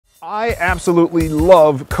I absolutely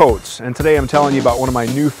love coats, and today I'm telling you about one of my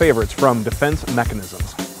new favorites from Defense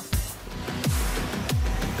Mechanisms.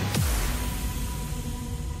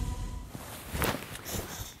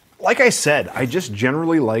 Like I said, I just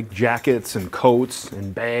generally like jackets and coats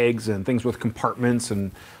and bags and things with compartments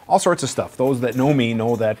and all sorts of stuff. Those that know me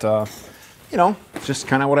know that, it's just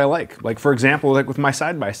kind of what I like. Like, for example, like with my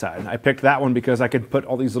side-by-side. I picked that one because I could put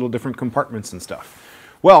all these little different compartments and stuff.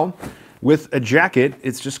 Well, with a jacket,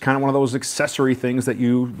 it's just kind of one of those accessory things that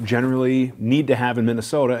you generally need to have in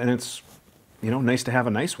Minnesota, and it's, nice to have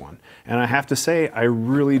a nice one. And I have to say, I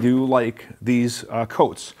really do like these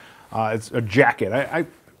coats. It's a jacket.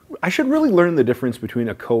 I should really learn the difference between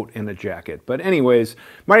a coat and a jacket. But anyways,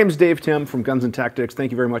 my name is Dave Tim from Guns and Tactics.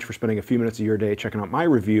 Thank you very much for spending a few minutes of your day checking out my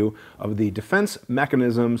review of the Defense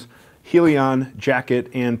Mechanisms Helion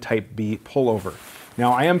jacket and Type B pullover.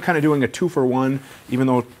 Now, I am kind of doing a 2-for-1, even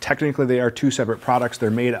though technically they are two separate products. They're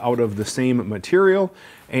made out of the same material,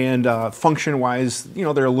 and function-wise,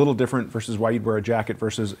 they're a little different versus why you'd wear a jacket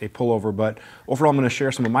versus a pullover. But overall, I'm going to share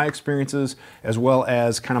some of my experiences as well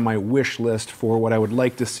as kind of my wish list for what I would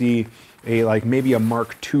like to see maybe a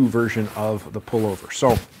Mark II version of the pullover.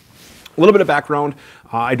 So, a little bit of background.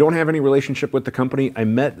 I don't have any relationship with the company. I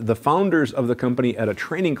met the founders of the company at a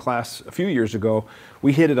training class a few years ago.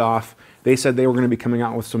 We hit it off. They said they were going to be coming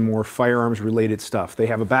out with some more firearms related stuff. They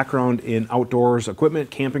have a background in outdoors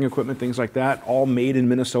equipment, camping equipment, things like that, all made in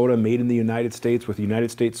Minnesota, made in the United States with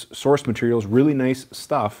United States source materials, really nice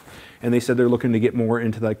stuff. And they said they're looking to get more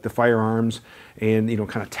into the firearms and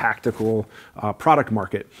kind of tactical product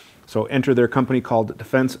market. So enter their company called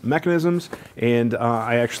Defense Mechanisms, and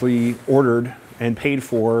I actually ordered and paid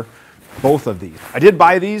for both of these. I did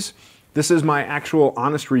buy these. This is my actual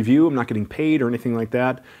honest review. I'm not getting paid or anything like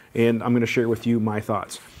that, and I'm going to share with you my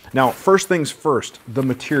thoughts. Now, first things first, the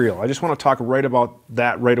material. I just want to talk right about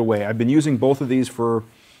that right away. I've been using both of these for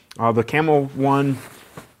the camo one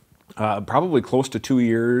probably close to 2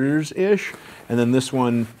 years-ish, and then this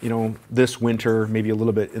one, this winter, maybe a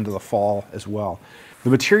little bit into the fall as well. The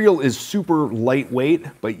material is super lightweight,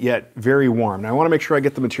 but yet very warm. Now, I want to make sure I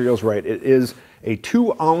get the materials right. It is a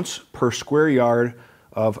 2 ounce per square yard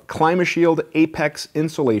of ClimaShield Apex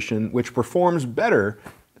insulation, which performs better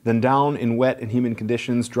than down in wet and humid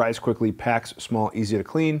conditions, dries quickly, packs small, easy to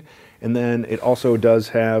clean. And then it also does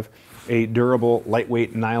have a durable,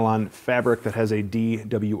 lightweight nylon fabric that has a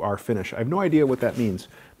DWR finish. I have no idea what that means,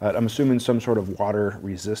 but I'm assuming some sort of water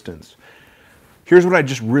resistance. Here's what I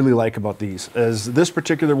just really like about these, is this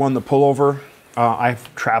particular one, the pullover.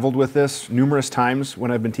 I've traveled with this numerous times when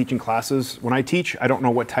I've been teaching classes. When I teach, I don't know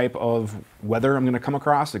what type of weather I'm going to come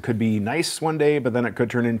across. It could be nice one day, but then it could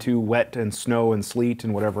turn into wet and snow and sleet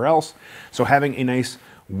and whatever else. So having a nice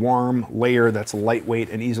warm layer that's lightweight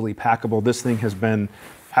and easily packable, this thing has been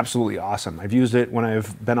absolutely awesome. I've used it when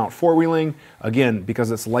I've been out four-wheeling. Again,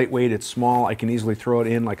 because it's lightweight, it's small, I can easily throw it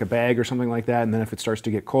in like a bag or something like that, and then if it starts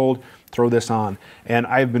to get cold, throw this on. And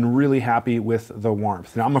I've been really happy with the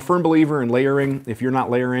warmth. Now, I'm a firm believer in layering. If you're not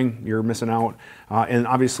layering, you're missing out. And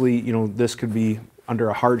obviously, this could be under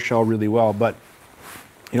a hard shell really well, but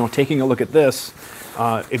taking a look at this,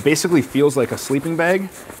 it basically feels like a sleeping bag,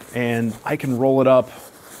 and I can roll it up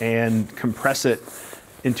and compress it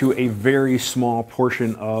into a very small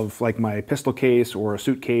portion of my pistol case or a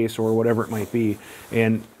suitcase or whatever it might be,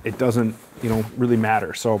 and it doesn't really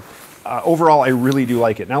matter. So overall, I really do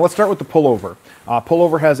like it. Now let's start with the pullover.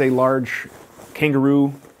 Pullover has a large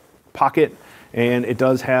kangaroo pocket, and it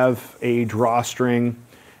does have a drawstring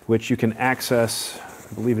which you can access.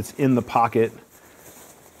 I believe it's in the pocket,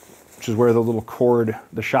 which is where the little cord,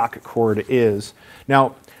 the shock cord, is.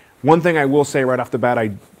 Now, one thing I will say right off the bat,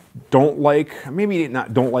 I don't like, maybe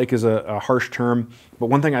not don't like is a harsh term, but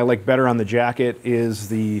one thing I like better on the jacket is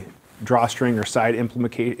the drawstring or side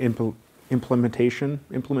implementation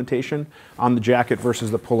on the jacket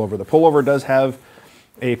versus the pullover. The pullover does have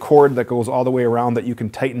a cord that goes all the way around that you can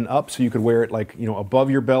tighten up, so you could wear it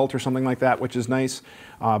above your belt or something like that, which is nice.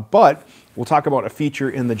 But we'll talk about a feature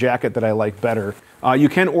in the jacket that I like better. You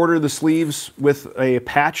can order the sleeves with a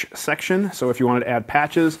patch section, so if you wanted to add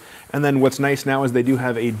patches. And then what's nice now is they do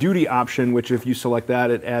have a duty option, which if you select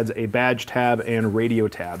that, it adds a badge tab and radio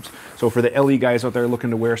tabs. So for the LE guys out there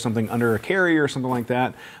looking to wear something under a carry or something like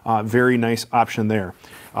that, very nice option there.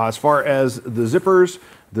 As far as the zippers,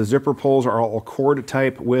 the zipper pulls are all cord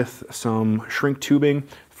type with some shrink tubing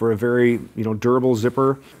for a very durable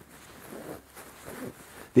zipper.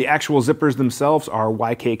 The actual zippers themselves are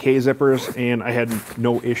YKK zippers, and I had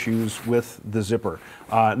no issues with the zipper.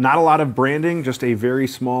 Not a lot of branding, just a very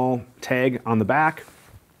small tag on the back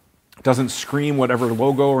doesn't scream whatever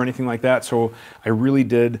logo or anything like that. So I really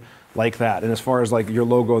did like that. And as far as like your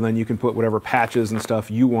logo, then you can put whatever patches and stuff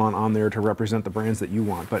you want on there to represent the brands that you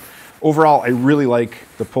want. But overall, I really like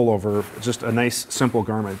the pullover. It's just a nice, simple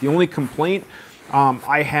garment. The only complaint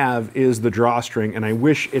I have is the drawstring, and I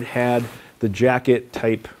wish it had the jacket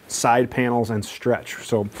type side panels and stretch.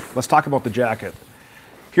 So let's talk about the jacket.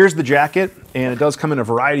 Here's the jacket, and it does come in a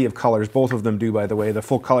variety of colors. Both of them do, by the way. The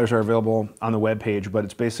full colors are available on the webpage, but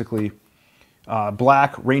it's basically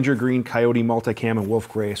black, ranger green, coyote, multicam, and wolf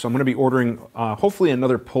gray. So I'm going to be ordering hopefully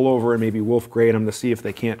another pullover and maybe wolf gray, and I'm going to see if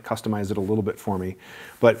they can't customize it a little bit for me.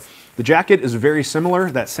 But the jacket is very similar,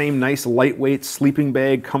 that same nice lightweight sleeping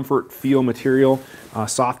bag comfort feel material,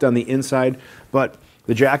 soft on the inside, but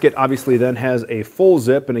the jacket obviously then has a full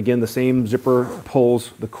zip, and again, the same zipper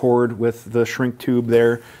pulls the cord with the shrink tube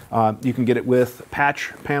there. You can get it with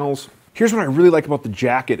patch panels. Here's what I really like about the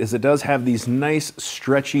jacket is it does have these nice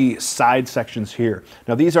stretchy side sections here.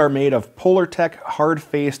 Now these are made of Polartec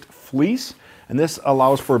hard-faced fleece, and this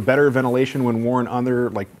allows for better ventilation when worn under,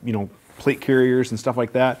 like, you know, plate carriers and stuff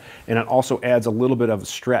like that, and it also adds a little bit of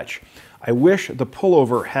stretch. I wish the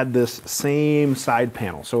pullover had this same side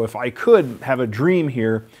panel. So if I could have a dream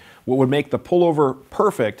here, what would make the pullover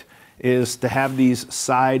perfect is to have these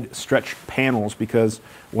side stretch panels, because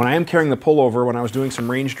when I am carrying the pullover, when I was doing some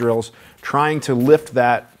range drills, trying to lift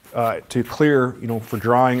that to clear, you know, for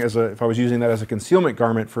drawing if I was using that as a concealment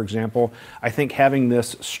garment, for example, I think having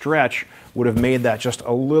this stretch would have made that just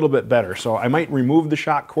a little bit better. So I might remove the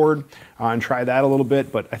shock cord and try that a little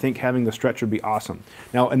bit, but I think having the stretch would be awesome.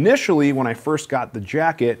 Now, initially, when I first got the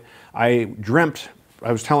jacket, I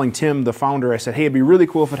was telling Tim, the founder, I said, hey, it'd be really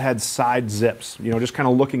cool if it had side zips. You know, just kind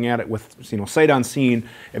of looking at it with, you know, sight unseen,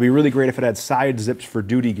 it'd be really great if it had side zips for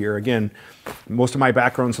duty gear. Again, most of my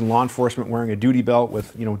background's in law enforcement, wearing a duty belt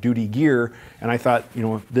with, you know, duty gear, and I thought, you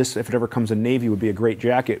know, this, if it ever comes in Navy, would be a great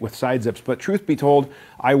jacket with side zips. But truth be told,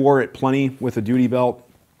 I wore it plenty with a duty belt,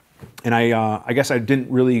 and I guess I didn't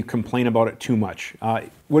really complain about it too much.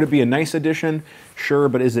 Would it be a nice addition? Sure,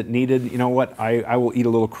 but is it needed? You know what? I will eat a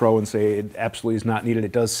little crow and say it absolutely is not needed.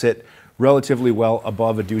 It does sit relatively well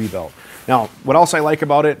above a duty belt. Now, what else I like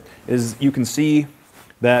about it is you can see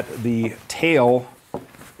that the tail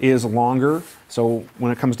is longer. So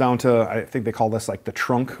when it comes down to, I think they call this like the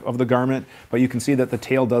trunk of the garment, but you can see that the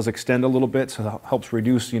tail does extend a little bit, so that helps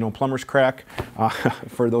reduce, you know, plumber's crack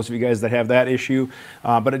for those of you guys that have that issue.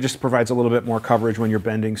 But it just provides a little bit more coverage when you're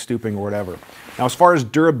bending, stooping, or whatever. Now, as far as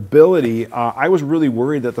durability, I was really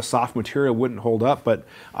worried that the soft material wouldn't hold up, but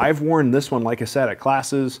I've worn this one, like I said, at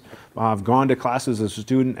classes. I've gone to classes as a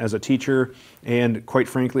student, as a teacher, and quite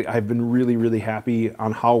frankly, I've been really, really happy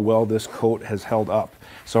on how well this coat has held up.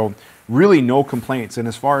 So really no complaints. And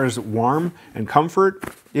as far as warm and comfort,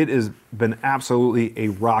 it has been absolutely a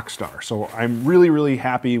rock star. So I'm really, really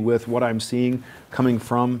happy with what I'm seeing coming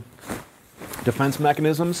from Defense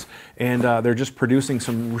Mechanisms, and they're just producing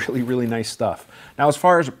some really, really nice stuff. Now, as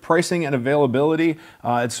far as pricing and availability,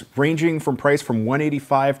 it's ranging from price from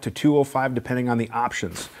 $185 to $205 depending on the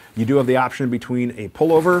options. You do have the option between a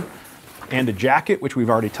pullover and a jacket, which we've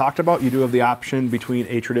already talked about. You do have the option between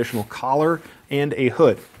a traditional collar and a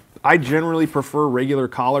hood. I generally prefer regular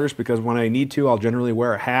collars because when I need to, I'll generally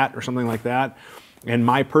wear a hat or something like that. And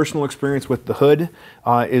my personal experience with the hood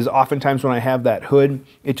is oftentimes when I have that hood,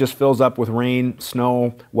 it just fills up with rain,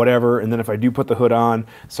 snow, whatever, and then if I do put the hood on,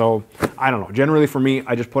 so I don't know. Generally for me,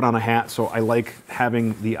 I just put on a hat, so I like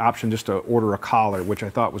having the option just to order a collar, which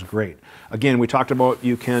I thought was great. Again, we talked about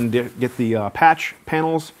you can get the patch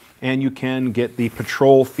panels, and you can get the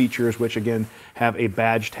patrol features, which again have a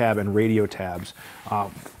badge tab and radio tabs.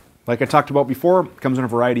 Like I talked about before, it comes in a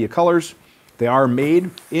variety of colors. They are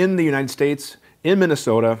made in the United States, in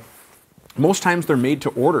Minnesota. Most times they're made to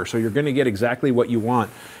order, so you're going to get exactly what you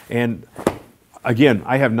want. And again,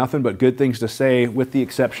 I have nothing but good things to say, with the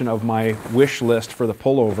exception of my wish list for the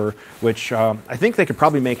pullover, which I think they could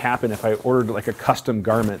probably make happen if I ordered like a custom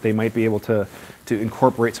garment. They might be able to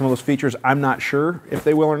incorporate some of those features. I'm not sure if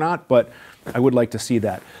they will or not, but I would like to see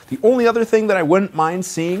that. The only other thing that I wouldn't mind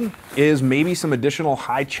seeing is maybe some additional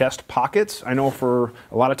high chest pockets. I know for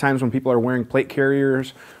a lot of times when people are wearing plate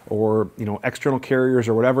carriers or, you know, external carriers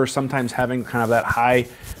or whatever, sometimes having kind of that high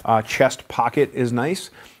chest pocket is nice.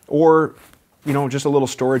 Or, you know, just a little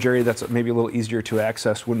storage area that's maybe a little easier to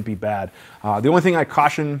access wouldn't be bad. The only thing I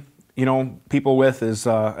caution, you know, people with is,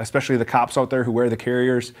 especially the cops out there who wear the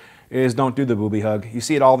carriers, is don't do the booby hug. You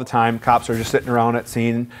see it all the time. Cops are just sitting around at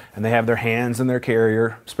scene and they have their hands in their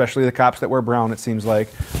carrier, especially the cops that wear brown, it seems like.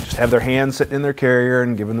 Just have their hands sitting in their carrier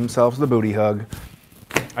and giving themselves the booty hug.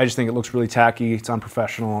 I just think it looks really tacky, it's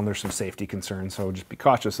unprofessional, and there's some safety concerns, so just be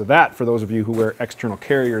cautious of that for those of you who wear external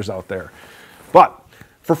carriers out there. But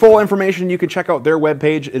for full information, you can check out their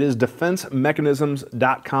webpage. It is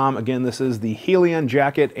defensemechanisms.com. Again, this is the Helion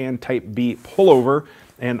jacket and Type B pullover,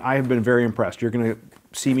 and I have been very impressed. You're going to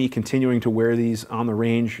see me continuing to wear these on the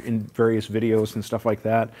range in various videos and stuff like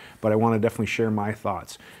that, but I want to definitely share my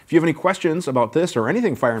thoughts. If you have any questions about this or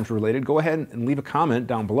anything firearms related, go ahead and leave a comment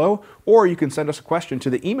down below, or you can send us a question to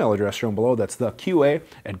the email address shown below. That's the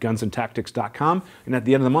QA@gunsandtactics.com. And at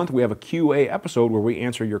the end of the month, we have a QA episode where we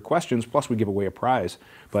answer your questions, plus we give away a prize.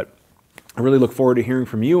 But I really look forward to hearing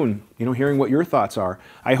from you and hearing what your thoughts are.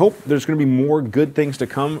 I hope there's going to be more good things to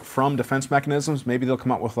come from Defense Mechanisms. Maybe they'll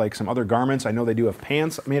come out with like some other garments. I know they do have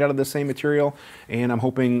pants made out of the same material, and I'm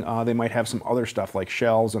hoping they might have some other stuff like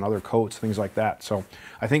shells and other coats, things like that. So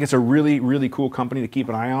I think it's a really, really cool company to keep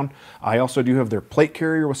an eye on. I also do have their plate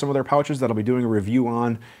carrier with some of their pouches that I'll be doing a review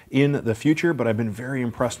on in the future, but I've been very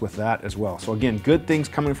impressed with that as well. So again, good things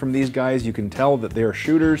coming from these guys. You can tell that they're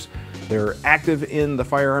shooters. They're active in the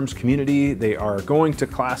firearms community. They are going to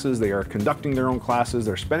classes. They are conducting their own classes.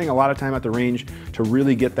 They're spending a lot of time at the range to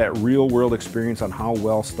really get that real world experience on how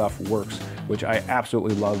well stuff works, which I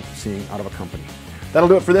absolutely love seeing out of a company. That'll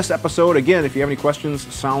do it for this episode. Again, if you have any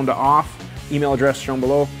questions, sound off. Email address shown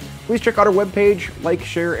below. Please check out our webpage, like,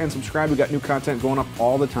 share, and subscribe. We got new content going up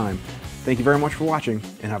all the time. Thank you very much for watching,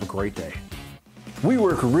 and have a great day. We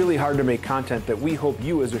work really hard to make content that we hope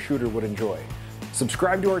you as a shooter would enjoy.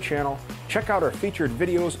 Subscribe to our channel, check out our featured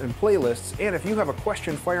videos and playlists, and if you have a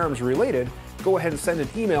question firearms related, go ahead and send an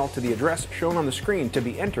email to the address shown on the screen to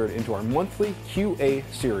be entered into our monthly QA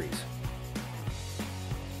series.